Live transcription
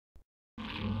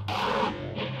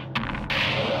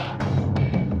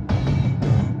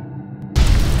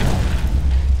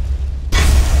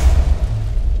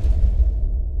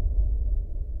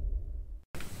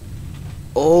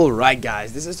Alright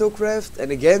guys, this is Ocraft,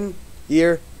 and again,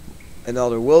 here,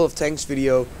 another World of Tanks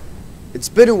video. It's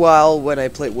been a while when I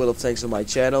played World of Tanks on my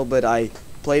channel, but I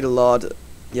played a lot,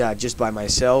 yeah, just by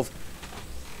myself.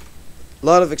 A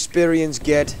lot of experience,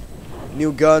 get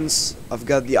new guns. I've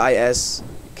got the IS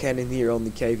cannon here on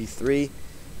the KV3.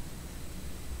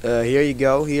 Here you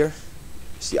go, here.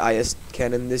 It's the IS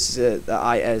cannon. This is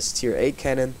the IS tier 8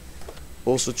 cannon.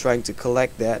 Also trying to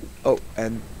collect that. Oh,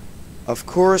 and of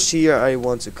course here I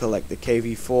want to collect the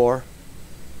KV4.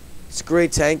 It's a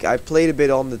great tank. I played a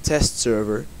bit on the test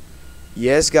server.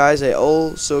 Yes guys, I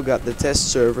also got the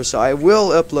test server, so I will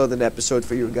upload an episode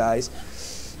for you guys.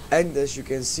 And as you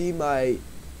can see, my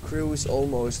crew is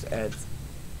almost at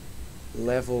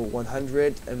level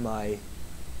 100, and my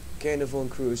Carnivore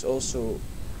crew is also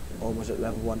almost at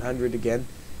level 100 again.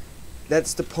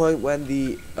 That's the point when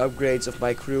the upgrades of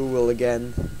my crew will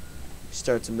again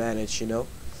start to manage, you know.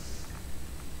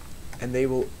 And they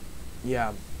will,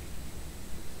 yeah,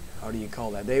 how do you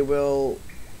call that? They will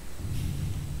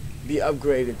be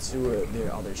upgraded to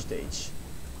their other stage.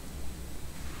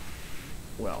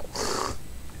 Well,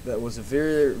 that was a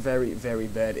very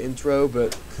bad intro,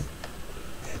 but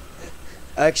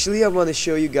actually I want to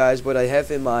show you guys what I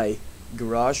have in my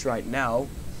garage right now.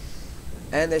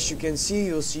 And as you can see,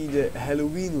 you'll see the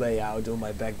Halloween layout on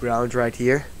my background right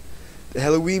here. The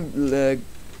Halloween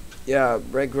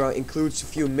background includes a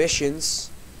few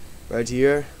missions right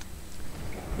here.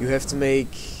 You have to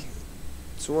make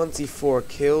 24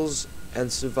 kills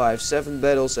and survive 7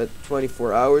 battles at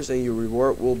 24 hours, and your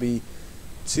reward will be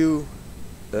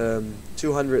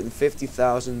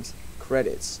 250,000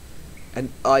 credits. And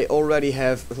I already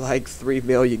have like 3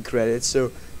 million credits,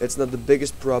 so that's not the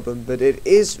biggest problem, but it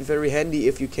is very handy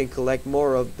if you can collect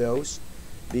more of those,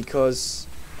 because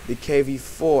the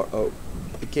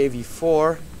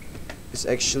KV4 is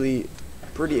actually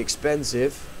pretty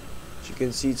expensive. As you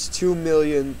can see, it's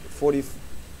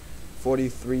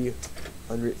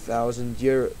 2,043,000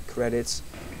 euro credits.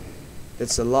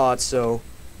 That's a lot, so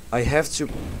I have to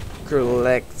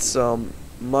collect some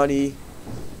money.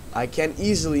 I can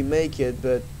easily make it,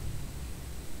 but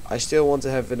I still want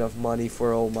to have enough money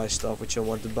for all my stuff which I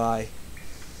want to buy.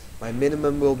 My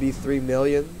minimum will be 3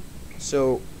 million,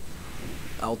 so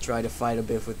I'll try to fight a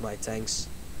bit with my tanks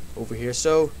over here.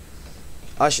 So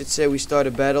I should say we start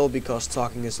a battle, because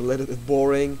talking is a little bit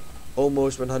boring.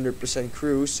 Almost 100%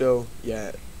 crew, so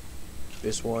yeah,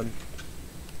 this one.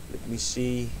 Let me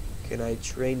see, can I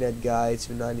train that guy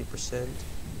to 90%?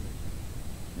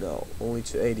 No, only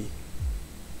to 80.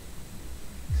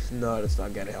 No, that's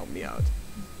not gonna help me out.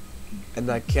 And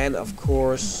I can, of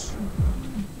course,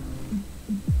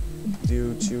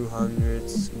 do 200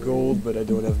 gold, but I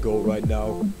don't have gold right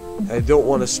now. I don't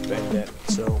want to spend that,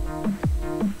 so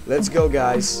let's go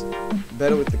guys.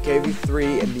 Battle with the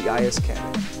KV3 and the IS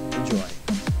cannon. Enjoy.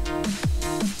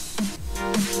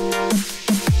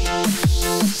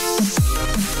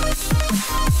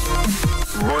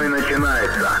 Бой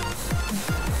начинается.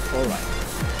 Alright,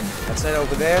 let's head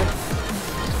over there.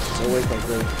 So wait, my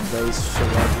great base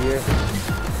right here.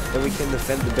 Then we can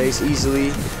defend the base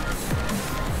easily.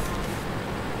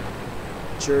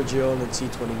 Churchill and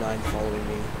T-29 following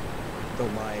me.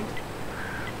 Don't mind.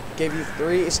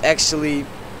 KV3 is actually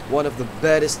one of the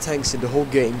baddest tanks in the whole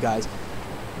game, guys.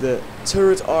 The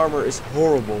turret armor is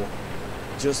horrible.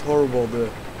 Just horrible. The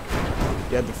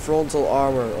frontal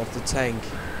armor of the tank,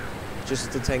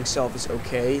 just the tank itself, is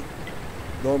okay.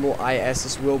 Normal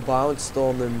ISs will bounce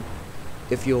on them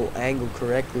if you'll angle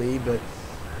correctly, but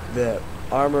the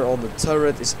armor on the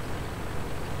turret is,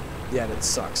 yeah, that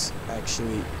sucks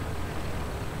actually.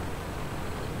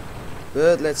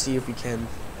 But let's see if we can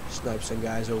snipe some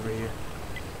guys over here.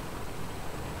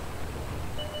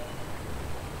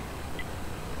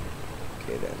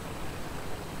 Okay then.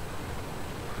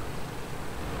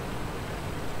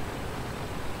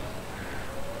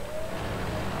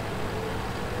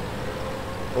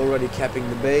 Already capping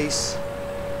the base.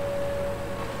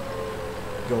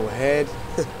 Go ahead.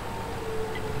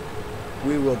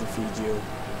 We will defeat you.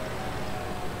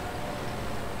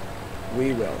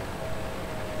 We will.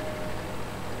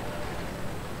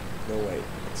 No way,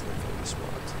 that's not very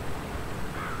smart.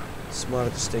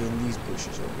 Smarter to stay in these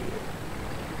bushes over here.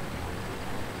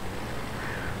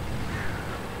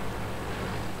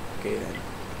 Okay then.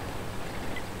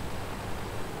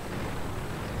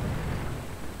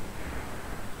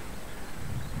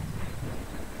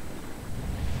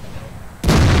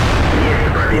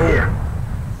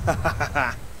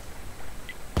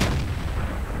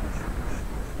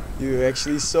 You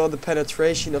actually saw the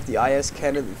penetration of the IS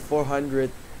cannon.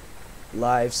 400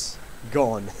 lives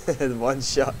gone in one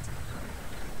shot.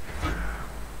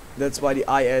 That's why the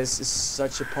IS is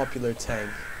such a popular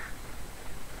tank.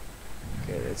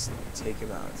 Okay, let's take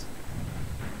him out.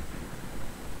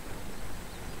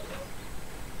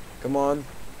 Come on.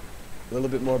 A little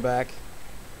bit more back.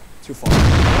 Too far.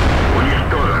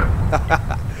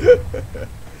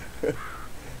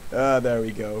 Ah, there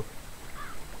we go.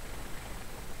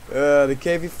 The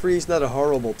KV-3 is not a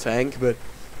horrible tank, but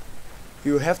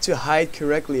you have to hide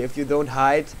correctly. If you don't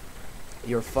hide,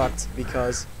 you're fucked,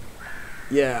 because,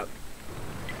 yeah,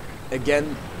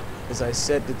 again, as I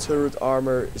said, the turret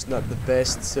armor is not the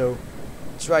best, so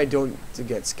try don't to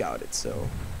get scouted. So,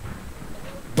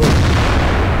 boom.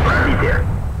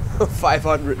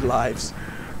 500 lives.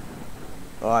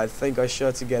 Oh, I think I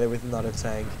shot together with another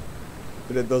tank,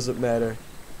 but it doesn't matter.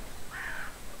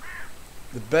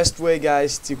 The best way,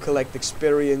 guys, to collect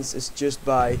experience is just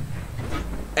by,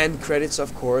 and credits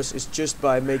of course, is just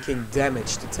by making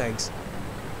damage to tanks.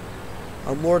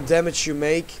 How more damage you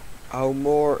make, how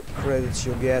more credits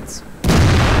you'll get.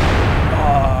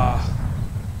 Ah,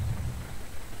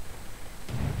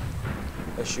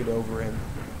 I shoot over him.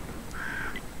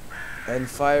 And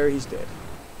fire, he's dead.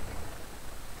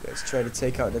 Let's try to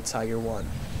take out the Tiger 1.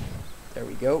 There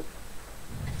we go.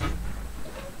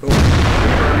 Boom.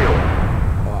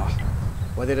 Ah,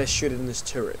 why did I shoot it in his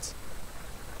turret?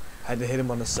 Had to hit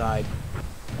him on the side.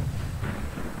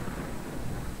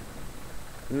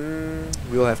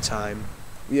 We'll have time.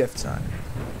 We have time.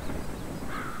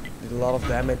 Did a lot of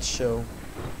damage, so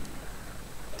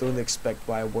don't expect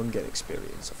why I won't get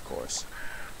experience, of course.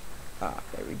 Ah,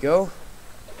 there we go.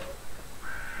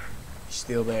 He's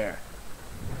still there.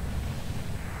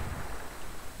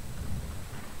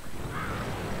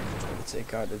 Trying to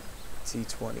take out the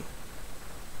T-20.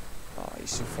 Oh,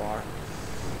 he's too far.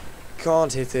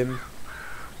 Can't hit him.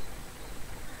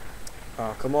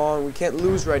 Oh, come on, we can't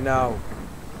lose right now.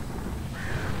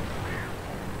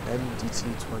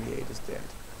 MDT-28 is dead.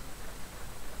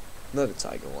 Another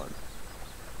Tiger 1.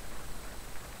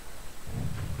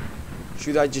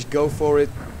 Should I just go for it?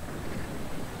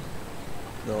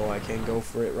 No, I can't go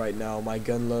for it right now. My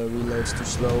gun reloads too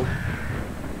slow.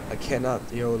 I cannot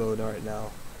YOLO right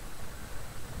now.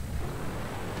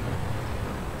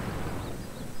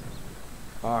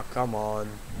 Oh, come on.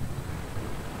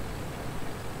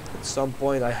 At some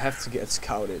point I have to get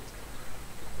scouted.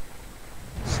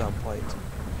 At some point.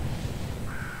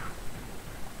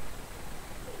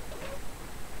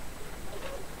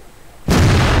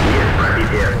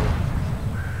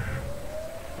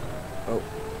 Oh,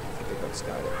 I think I got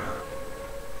scouted now.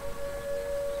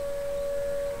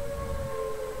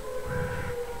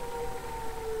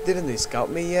 Didn't they scout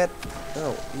me yet?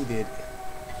 No, he did.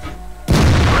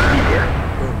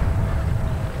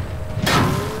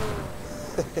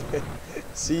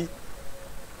 See?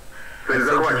 I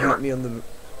think he hit me on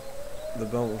the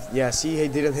bone. Yeah, see, he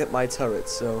didn't hit my turret,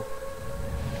 so...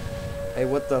 Hey,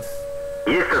 what the f...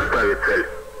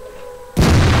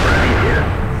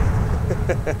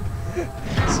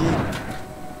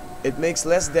 See? It makes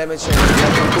less damage on the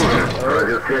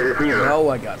weapon. Now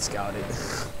I got scouted.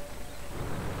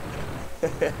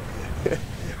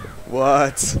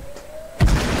 What?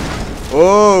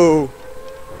 Oh!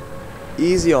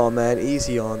 Easy on, man.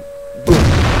 Easy on. Boom.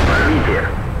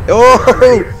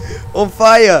 Oh! On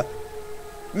fire!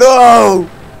 No!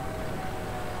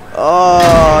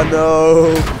 Oh,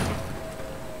 no.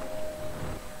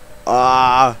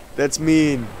 Ah, that's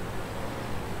mean.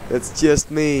 That's just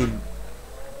mean.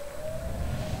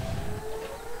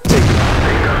 Take it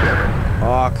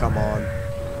out. Oh, come on.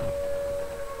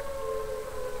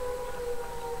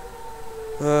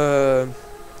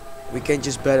 We can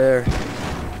just better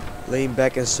lean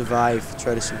back and survive.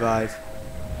 Try to survive.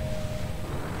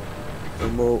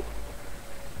 Boom.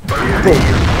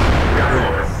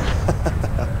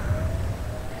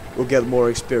 We'll get more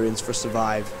experience for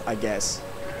survive, I guess.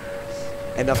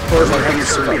 And of course I have to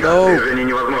survive. No!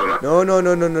 No!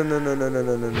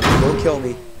 Don't kill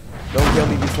me. Don't kill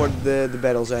me before the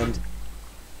battles end.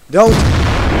 Don't!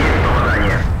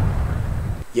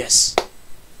 Yes.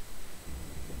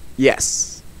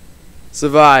 Yes.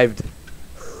 Survived.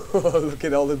 Look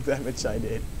at all the damage I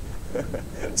did.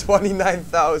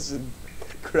 29,000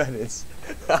 credits.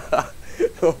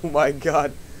 Oh my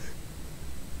god.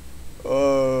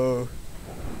 Oh.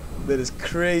 That is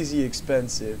crazy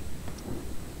expensive.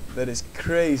 That is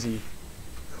crazy.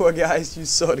 Well guys, you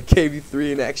saw the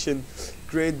KV-3 in action.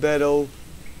 Great battle.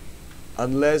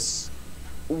 Unless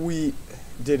we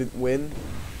didn't win.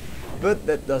 But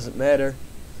that doesn't matter.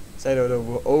 Let's head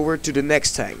over to the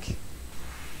next tank.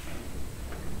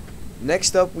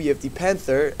 Next up we have the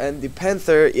Panther, and the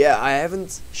Panther, yeah, I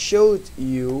haven't showed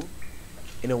you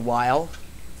in a while.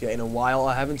 Yeah, in a while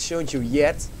I haven't shown you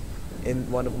yet in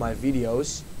one of my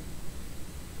videos.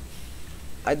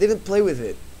 I didn't play with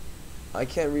it. I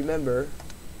can't remember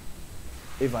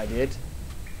if I did.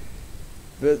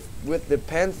 But with the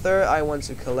Panther I want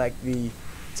to collect the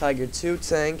Tiger II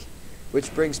tank,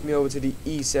 which brings me over to the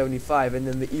E75 and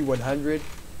then the E100.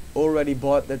 Already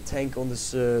bought that tank on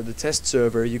this the test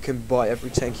server. You can buy every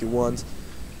tank you want,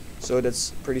 so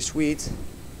that's pretty sweet.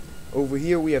 Over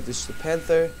here we have this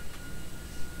Panther.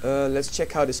 Let's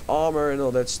check out this armor and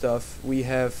all that stuff. We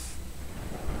have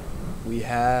well,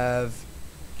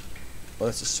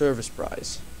 that's a service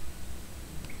price.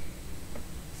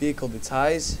 Vehicle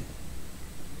details.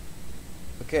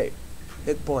 Okay,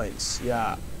 hit points.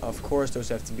 Yeah, of course those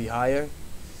have to be higher.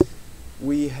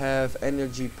 We have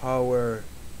energy, power,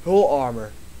 hull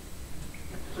armor.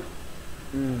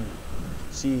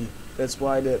 See, that's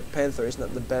why the Panther is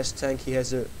not the best tank. He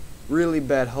has a really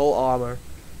bad hull armor,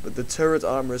 but the turret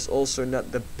armor is also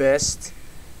not the best.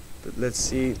 But let's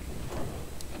see,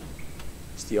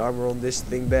 is the armor on this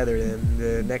thing better than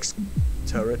the next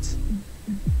turret?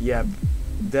 Yep,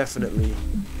 definitely.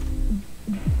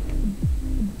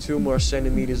 2 more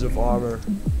centimeters of armor.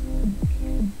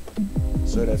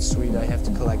 So that's sweet, I have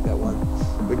to collect that one.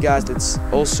 But guys, let's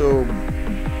also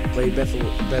play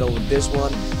battle with this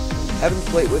one. Haven't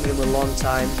played with him in a long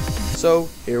time, so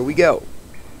here we go.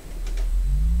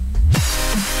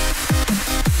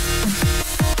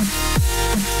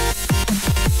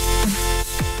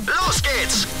 Los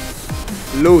geht's!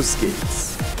 Los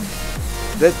geht's.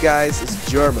 That, guys, is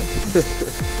German.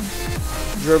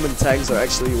 German tanks are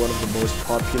actually one of the most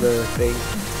popular things.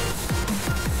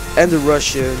 And the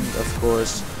Russian, of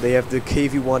course. They have the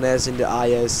KV-1S and the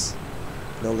IS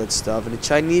and all that stuff. And the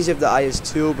Chinese have the IS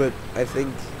too, but I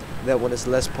think that one is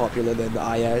less popular than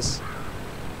the IS.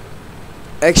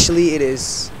 Actually, it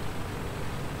is.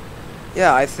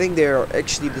 Yeah, I think they are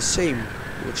actually the same.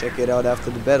 We'll check it out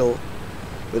after the battle.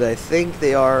 But I think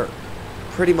they are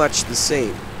pretty much the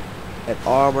same. At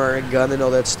armor and gun and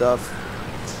all that stuff.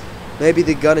 Maybe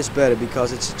the gun is better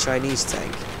because it's a Chinese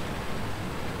tank.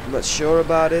 I'm not sure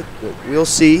about it, but we'll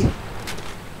see.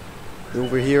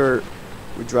 Over here,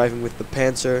 we're driving with the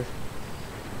Panther.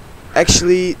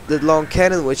 Actually, the long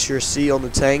cannon which you see on the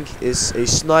tank is a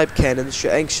snipe cannon.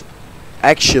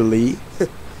 Actually,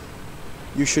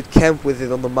 you should camp with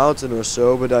it on the mountain or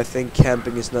so, but I think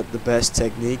camping is not the best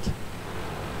technique.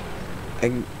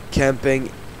 And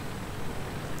camping,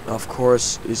 of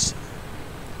course, is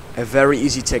a very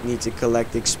easy technique to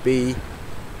collect XP.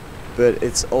 But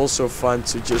it's also fun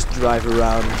to just drive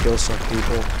around and kill some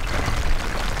people.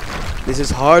 This is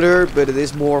harder, but it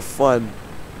is more fun,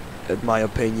 in my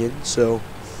opinion. So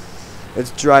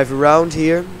let's drive around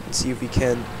here and see if we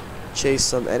can chase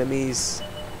some enemies.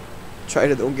 Try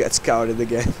to don't get scouted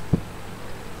again.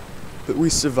 But we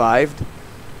survived.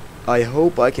 I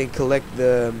hope I can collect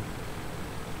the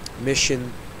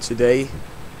mission today,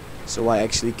 so I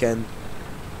actually can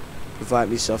provide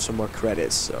myself some more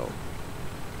credits. So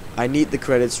I need the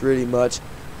credits really much,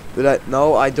 but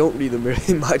no, I don't need them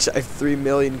really much. I have 3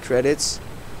 million credits,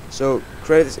 so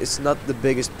credits is not the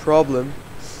biggest problem.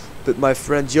 But my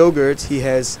friend Yogurt, he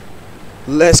has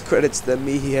less credits than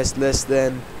me. He has less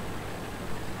than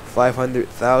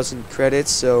 500,000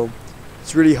 credits, so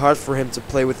it's really hard for him to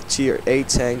play with tier 8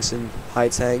 tanks and high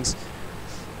tanks.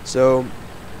 So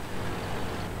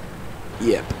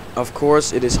yep, of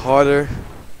course it is harder,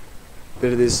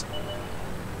 but it is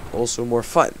also more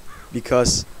fun,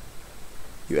 because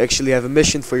you actually have a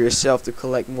mission for yourself to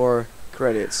collect more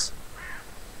credits.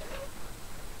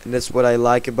 And that's what I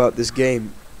like about this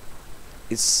game.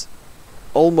 It's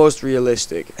almost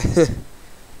realistic.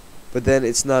 But then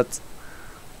it's not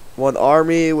one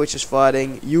army which is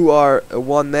fighting. You are a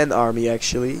one-man army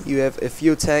actually. You have a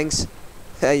few tanks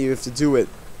and you have to do it.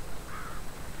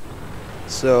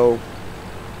 So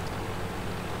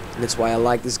that's why I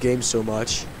like this game so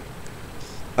much.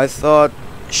 I thought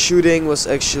shooting was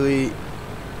actually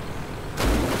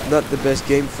not the best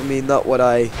game for me, not what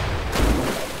I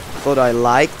thought I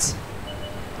liked,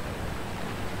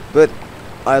 but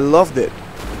I loved it.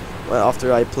 Well,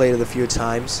 after I played it a few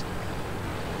times,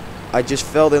 I just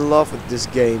fell in love with this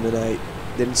game and I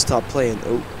didn't stop playing.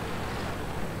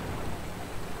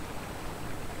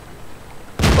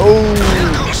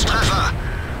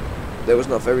 That was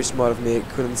not very smart of me. I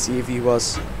couldn't see if he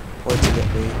was pointing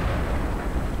at me.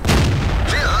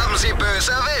 As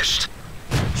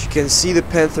you can see, the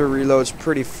Panther reloads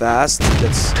pretty fast.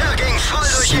 That's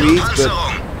sweet, but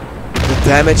the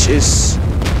damage is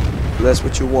less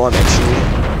what you want actually.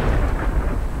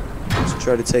 Let's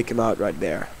try to take him out right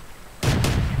there. Did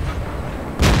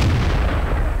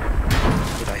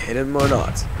I hit him or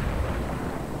not?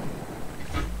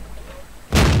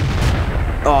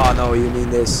 Oh no, you mean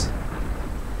this?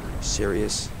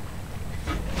 Serious?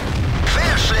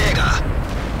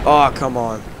 Oh, come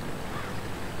on.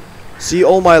 See,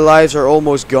 all my lives are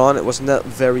almost gone. It was not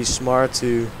very smart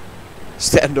to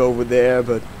stand over there,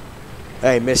 but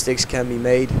hey, mistakes can be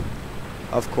made.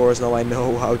 Of course, now I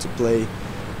know how to play.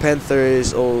 Panther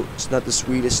is it's not the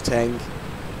sweetest tank,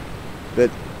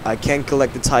 but I can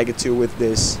collect the Tiger 2 with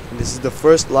this. And this is the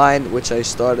first line which I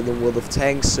started in World of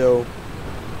Tanks, so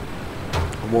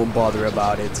I won't bother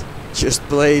about it. Just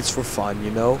play it for fun,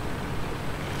 you know?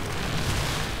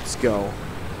 Let's go.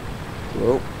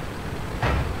 Whoa.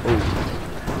 Oh.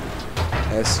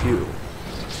 SU.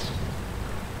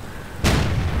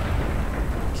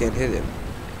 Can't hit him.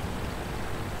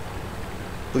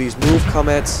 Please move,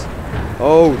 Comet.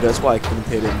 Oh, that's why I couldn't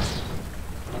hit him.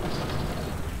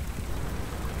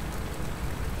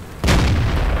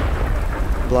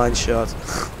 Blind shot.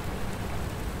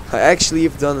 I actually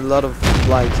have done a lot of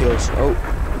blind kills. Oh.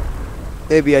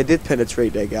 Maybe I did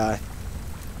penetrate that guy.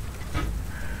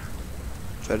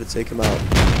 Try to take him out.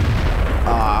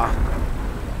 Ah.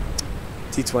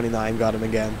 T-29 got him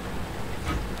again.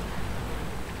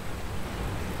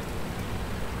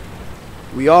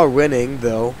 We are winning,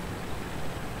 though.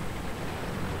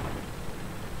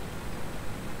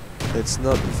 That's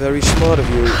not very smart of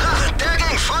you.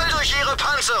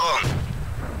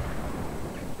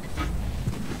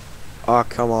 Ah,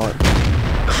 come on.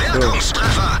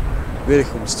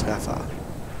 Wirkungstreffer.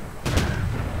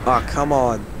 Ah, come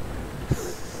on.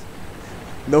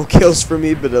 No kills for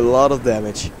me, but a lot of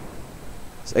damage.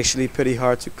 It's actually pretty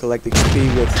hard to collect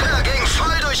XP with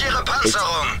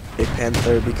a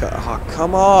Panther because... Ah,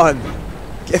 come on!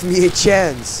 Give me a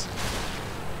chance!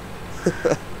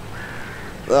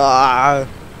 Ah!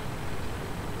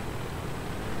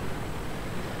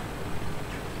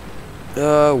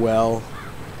 Well.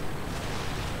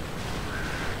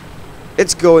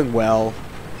 It's going well.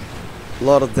 A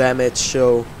lot of damage,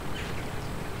 so...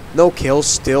 No kills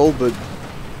still, but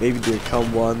maybe there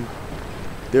come one.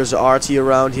 There's an RT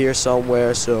around here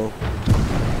somewhere, so...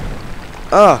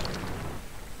 Ah!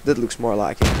 That looks more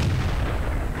like it.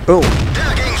 Boom!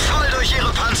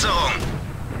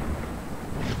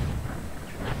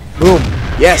 Boom!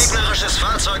 Yes!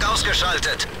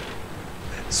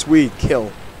 Sweet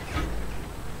kill.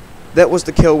 That was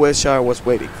the kill which I was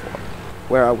waiting for.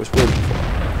 Where I was waiting for.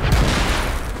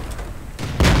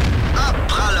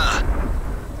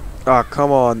 Ah,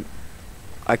 come on.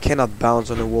 I cannot bounce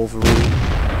on a Wolverine.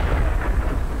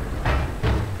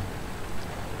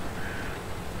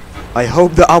 I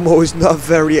hope the ammo is not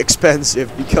very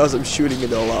expensive because I'm shooting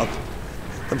it all up.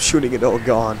 I'm shooting it all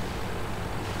gone.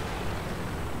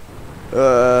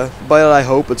 But I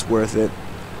hope it's worth it.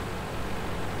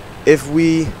 If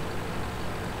we...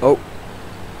 Oh.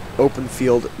 Open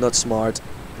field, not smart.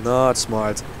 Not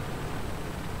smart.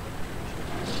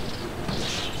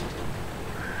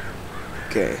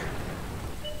 Okay.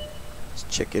 Let's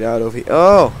check it out over here.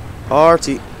 Oh!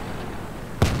 RT.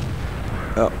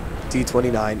 Oh.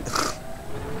 T-29.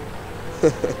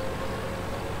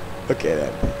 Okay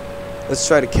then. Let's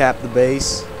try to cap the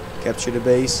base. Capture the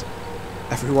base.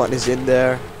 Everyone is in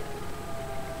there.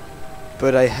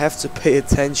 But I have to pay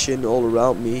attention all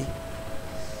around me.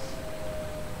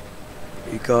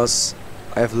 Because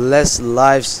I have less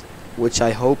lives, which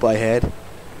I hope I had.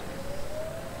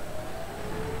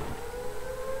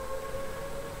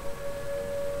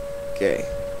 Okay.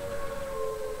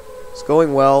 It's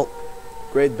going well.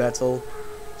 Great battle.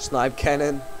 Snipe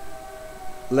cannon.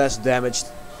 Less damaged,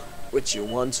 which you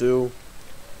want to.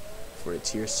 For a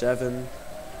tier 7.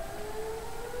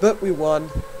 But we won.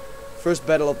 First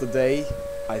battle of the day,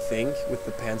 I think, with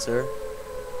the Panther.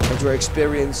 And your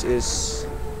experience is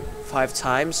 5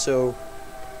 times, so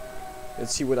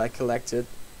let's see what I collected.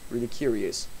 Really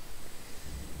curious.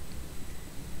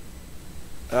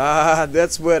 Ah,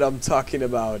 that's what I'm talking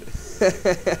about.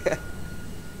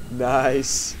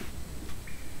 Nice.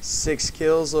 6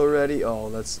 kills already. Oh,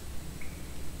 that's...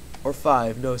 Or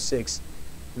 5, no 6.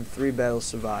 And 3 battles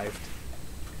survived.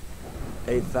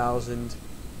 8,000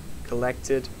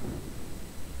 collected.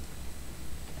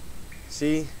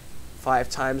 See? 5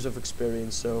 times of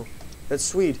experience, so that's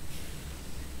sweet.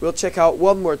 We'll check out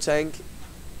one more tank.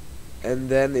 And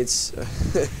then it's...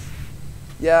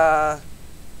 yeah...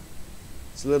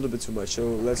 It's a little bit too much, so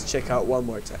let's check out one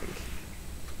more tank.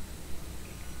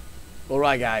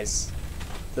 Alright guys.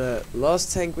 the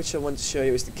last tank which I want to show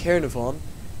you is the Caernarvon.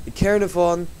 The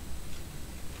Caernarvon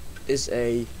is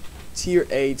a tier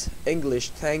 8 English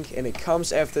tank, and it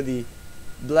comes after the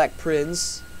Black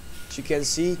Prince. As you can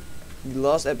see, in the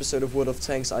last episode of World of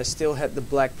Tanks I still had the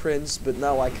Black Prince, but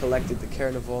now I collected the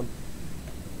Caernarvon.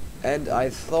 And I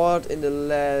thought in the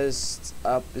last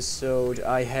episode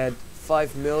I had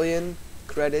 5 million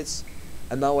credits,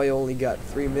 and now I only got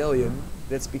 3 million.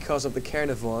 That's because of the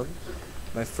Caernarvon,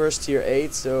 my first tier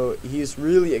 8, so he is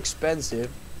really expensive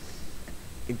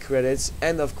in credits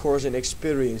and of course in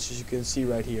experience, as you can see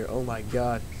right here. Oh my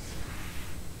god.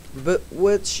 But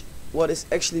what is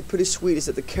actually pretty sweet is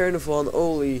that the Caernarvon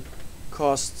only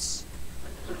costs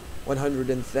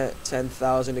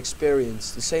 110,000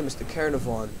 experience, the same as the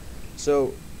Caernarvon.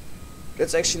 So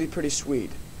that's actually pretty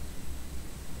sweet.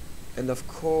 And of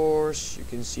course you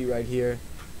can see right here,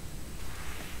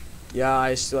 yeah,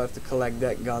 I still have to collect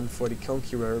that gun for the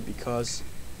Conqueror, because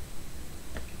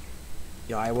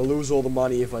yeah, I will lose all the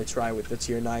money if I try with the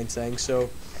tier 9 tank. So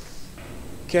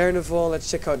Caernarvon, let's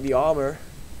check out the armor.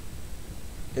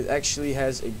 It actually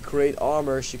has a great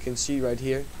armor, as you can see right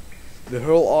here. The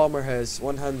hull armor has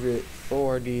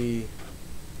 140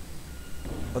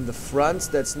 on the front.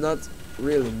 That's not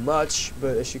really much,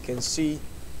 but as you can see,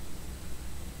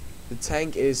 the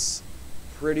tank is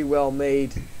pretty well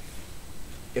made.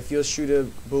 If you shoot a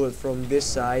bullet from this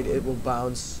side, it will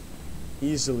bounce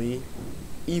easily,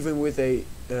 even with a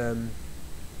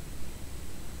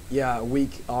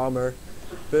weak armor.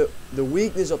 But the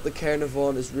weakness of the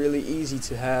Caernarvon is really easy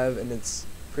to have, and it's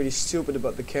pretty stupid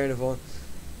about the Caernarvon.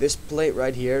 This plate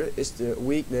right here is the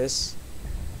weakness.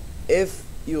 If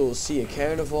you'll see a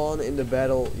Caernarvon in the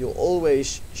battle, you'll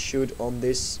always shoot on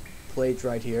this plate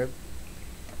right here.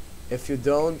 If you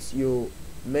don't, you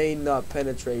may not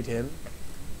penetrate him.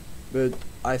 But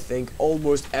I think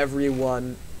almost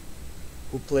everyone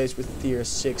who plays with tier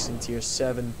 6 and tier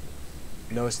 7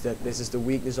 knows that this is the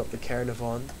weakness of the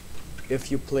Caernarvon, if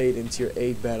you played in tier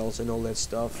 8 battles and all that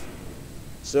stuff.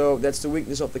 So that's the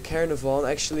weakness of the Caernarvon.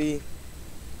 Actually,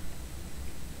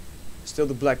 still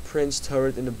the Black Prince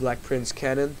turret and the Black Prince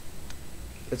cannon.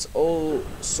 It's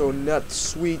also not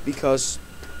sweet because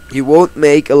you won't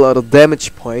make a lot of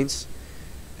damage points,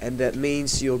 and that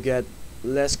means you'll get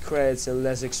less credits and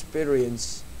less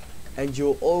experience, and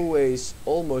you'll almost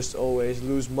always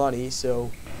lose money.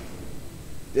 So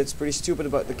that's pretty stupid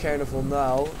about the Caernarvon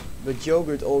now. But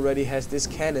Yogurt already has this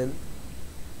cannon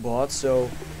bought,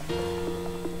 so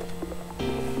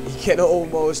he can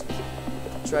almost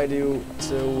try to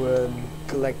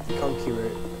collect the Conqueror.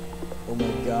 Oh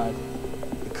my god,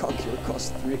 the Conqueror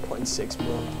costs 3.6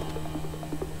 million.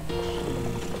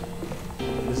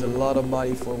 There's a lot of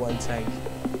money for one tank.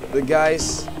 But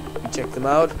guys, check them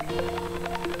out.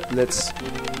 Let's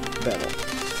battle.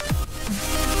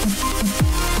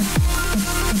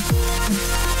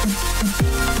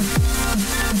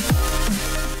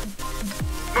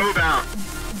 Move out.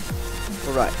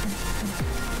 Alright.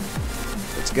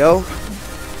 Let's go.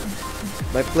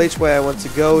 My place where I want to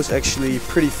go is actually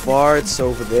pretty far. It's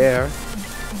over there.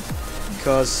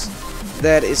 Because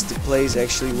that is the place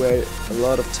actually where a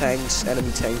lot of tanks,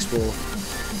 enemy tanks, will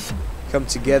come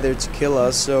together to kill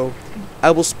us. So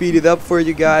I will speed it up for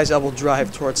you guys. I will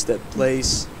drive towards that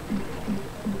place,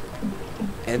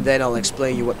 and then I'll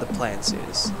explain you what the plans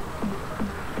is.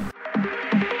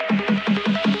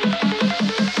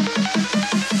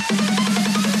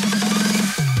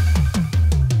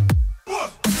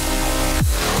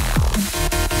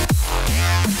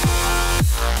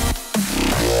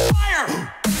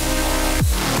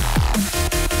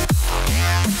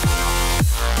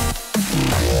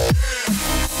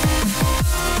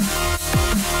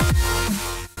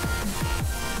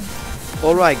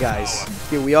 Alright guys,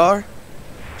 here we are.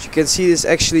 As you can see, this is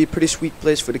actually a pretty sweet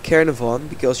place for the Caernarvon,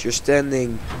 because you're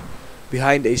standing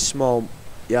behind a small,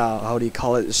 how do you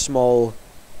call it, a small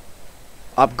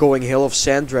upgoing hill of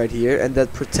sand right here, and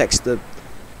that protects the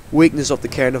weakness of the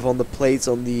Caernarvon, the plates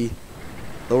on the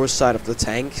lower side of the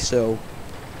tank. So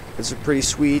it's a pretty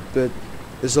sweet, but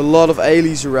there's a lot of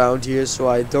alies around here, so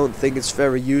I don't think it's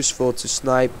very useful to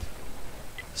snipe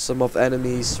some of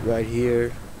enemies right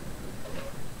here.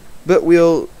 But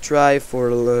we'll try for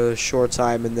a short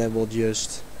time, and then we'll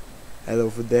just head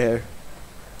over there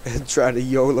and try to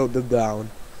YOLO them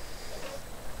down.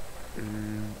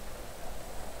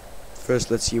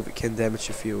 First, let's see if we can damage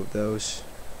a few of those.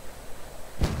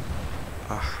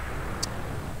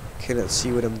 Cannot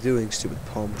see what I'm doing, stupid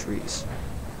palm trees.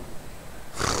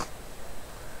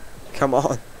 Come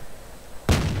on.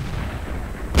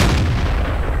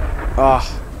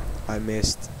 I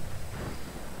missed.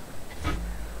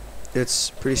 That's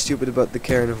pretty stupid about the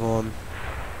Caernarvon.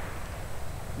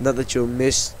 Not that you'll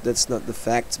miss, that's not the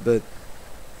fact, but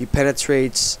he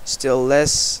penetrates still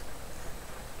less,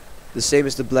 the same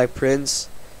as the Black Prince,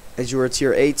 as you're a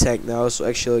tier 8 tank now, so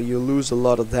actually you lose a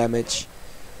lot of damage.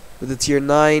 But the tier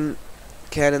 9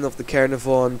 cannon of the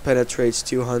Caernarvon penetrates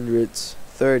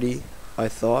 230, I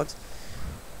thought.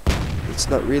 It's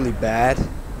not really bad,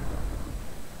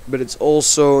 but it's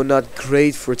also not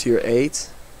great for tier 8.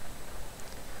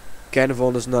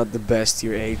 Caernarvon is not the best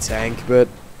tier 8 tank, but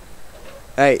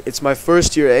hey, it's my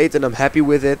first tier 8 and I'm happy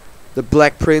with it. The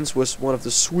Black Prince was one of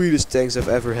the sweetest tanks I've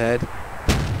ever had.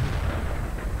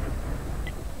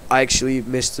 I actually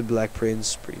missed the Black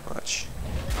Prince pretty much.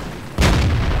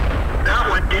 That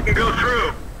one didn't go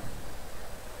through.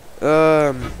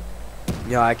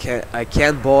 Yeah, I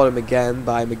can't buy him again,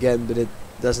 but it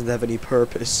doesn't have any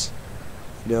purpose.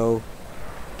 You know,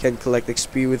 can't collect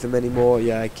XP with him anymore.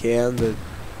 Yeah, I can, but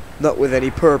not with any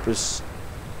purpose.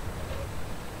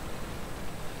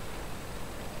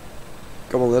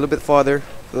 Come on, a little bit farther,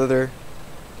 a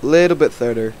little bit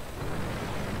further.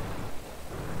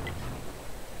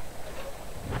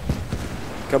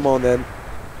 Come on then.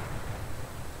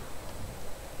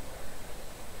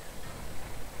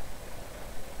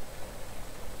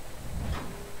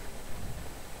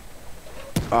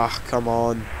 Ah, come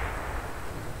on.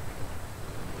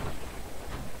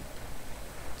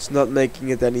 It's not making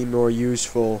it any more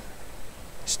useful.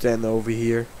 Stand over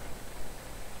here.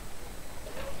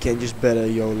 Can't just better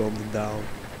YOLO them down.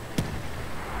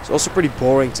 It's also pretty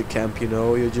boring to camp, you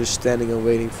know. You're just standing and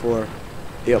waiting for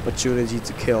the opportunity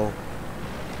to kill.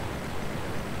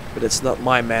 But it's not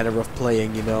my manner of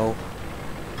playing, you know.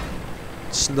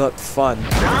 It's not fun.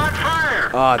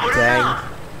 Ah, dang.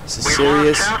 Is this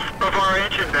serious? Lost half of our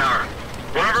engine power.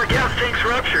 One of our gas tanks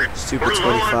ruptured. Stupid We're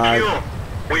low 25. on fuel.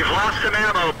 We've lost some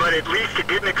ammo, but at least it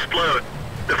didn't explode.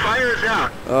 The fire is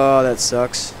out. Oh, that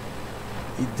sucks.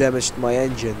 He damaged my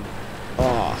engine.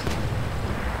 Ah.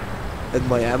 And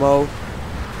my ammo.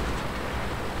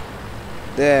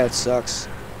 That sucks.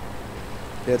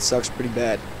 That sucks pretty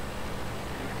bad.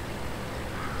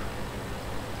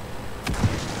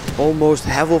 Almost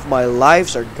half of my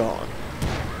lives are gone.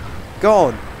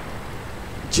 Gone.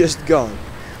 Just gone.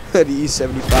 The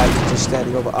E75 is just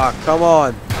standing over. Ah, come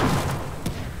on.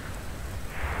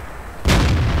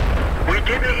 We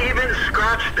didn't even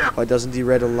scratch them. Why doesn't he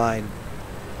red align?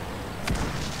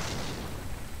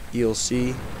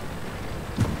 ELC.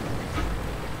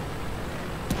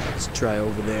 Let's try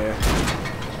over there.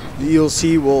 The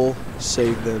ELC will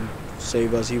save them.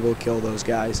 Save us. He will kill those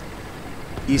guys.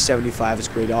 E75 is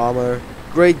great armor.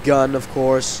 Great gun, of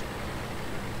course.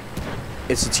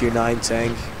 It's a tier 9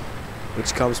 tank,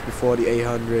 which comes before the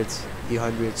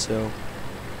E100, so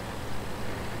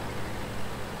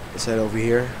let's head over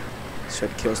here. Let's try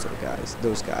to kill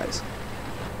those guys.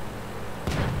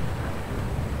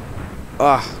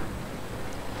 Ah,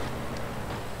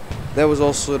 that was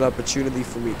also an opportunity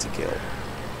for me to kill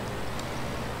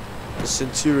the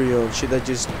Centurion. Should I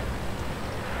just...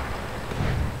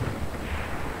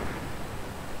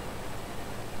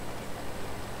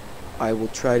 I will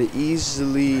try to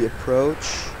easily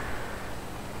approach,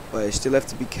 but I still have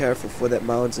to be careful for that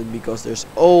mountain because there's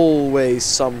always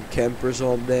some campers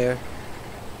on there.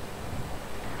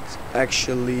 It's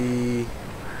actually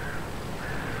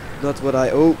not what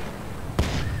I... Oh!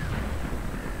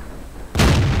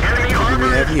 What do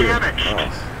we have here?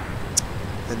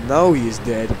 Oh. And now he is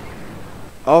dead.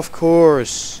 Of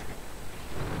course!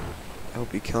 I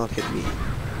hope he can't hit me.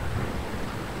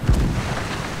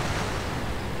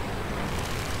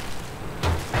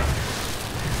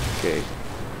 Okay.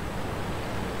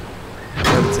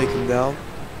 Gotta take him down.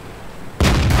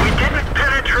 We didn't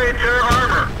penetrate their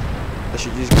armor. I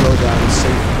should just go down and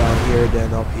save him down here,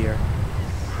 then up here.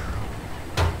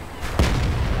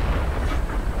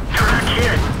 Track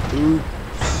hit.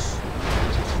 Oops.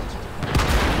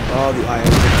 Oh, the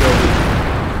iron killed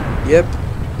him. Yep,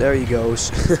 there he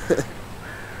goes.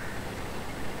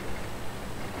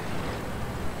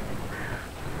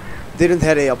 Didn't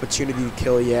have an opportunity to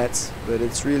kill yet, but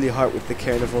it's really hard with the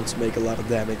Caernarvon to make a lot of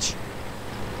damage.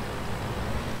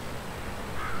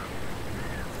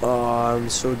 Oh, I'm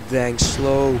so dang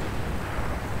slow.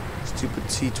 Stupid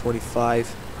T25.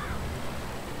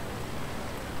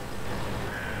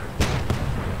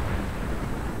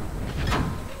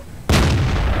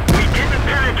 We didn't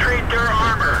penetrate their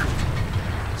armor.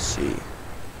 Let's see.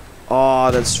 Oh,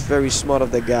 that's very smart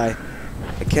of that guy.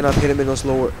 I cannot hit him in his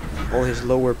lower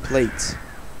plate.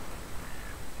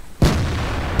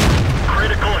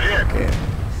 Critical hit. Okay.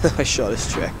 I shot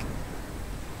his track.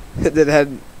 It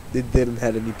didn't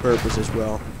have any purpose as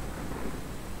well.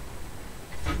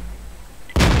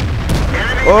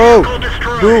 Vehicle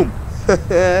destroyed. Boom!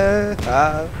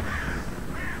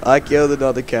 I killed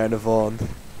another Carnivon.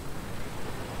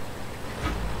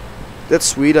 That's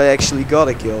sweet, I actually got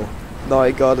a kill. Now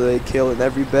I got a kill in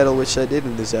every battle which I did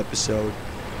in this episode.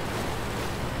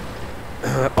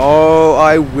 Oh,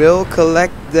 I will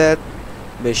collect that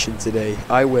mission today.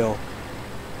 I will.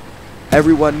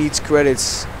 Everyone needs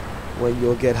credits when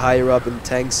you'll get higher up in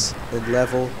tanks and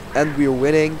level. And we're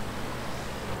winning.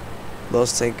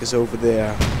 Lost tank is over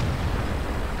there.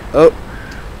 Oh,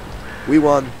 we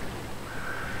won.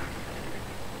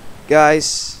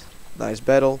 Guys, nice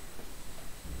battle.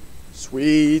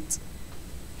 Sweet.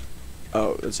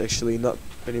 Oh, that's actually not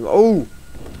anymore. Oh!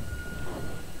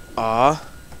 Ah.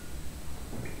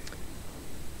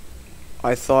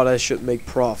 I thought I should make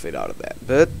profit out of that,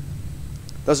 but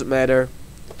doesn't matter.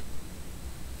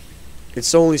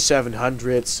 It's only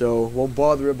 700, so won't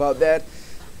bother about that.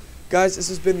 Guys, this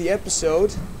has been the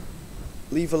episode.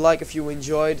 Leave a like if you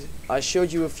enjoyed. I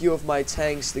showed you a few of my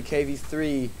tanks, the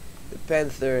KV-3, the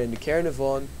Panther and the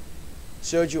Carnivon.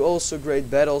 Showed you also great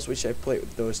battles which I played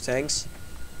with those tanks.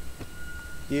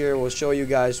 Here we'll show you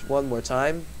guys one more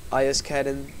time. IS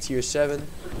Cannon, tier 7,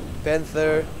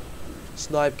 Panther,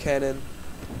 Snipe Cannon,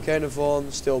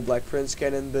 Carnivon, still Black Prince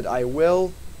Cannon, but I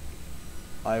will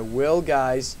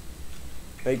guys,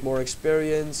 make more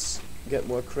experience, get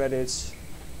more credits,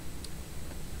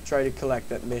 try to collect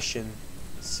that mission.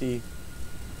 See,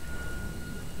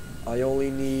 I only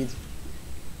need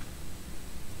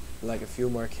like a few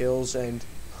more kills and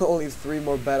only 3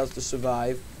 more battles to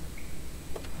survive.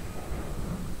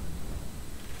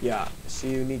 Yeah, so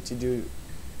you need to do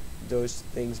those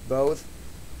things both.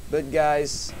 But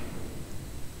guys,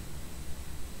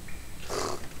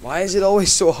 why is it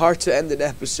always so hard to end an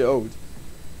episode?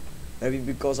 Maybe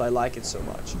because I like it so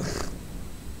much.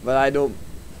 But I don't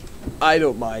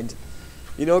mind.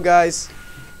 You know guys,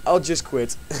 I'll just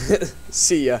quit.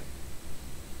 See ya.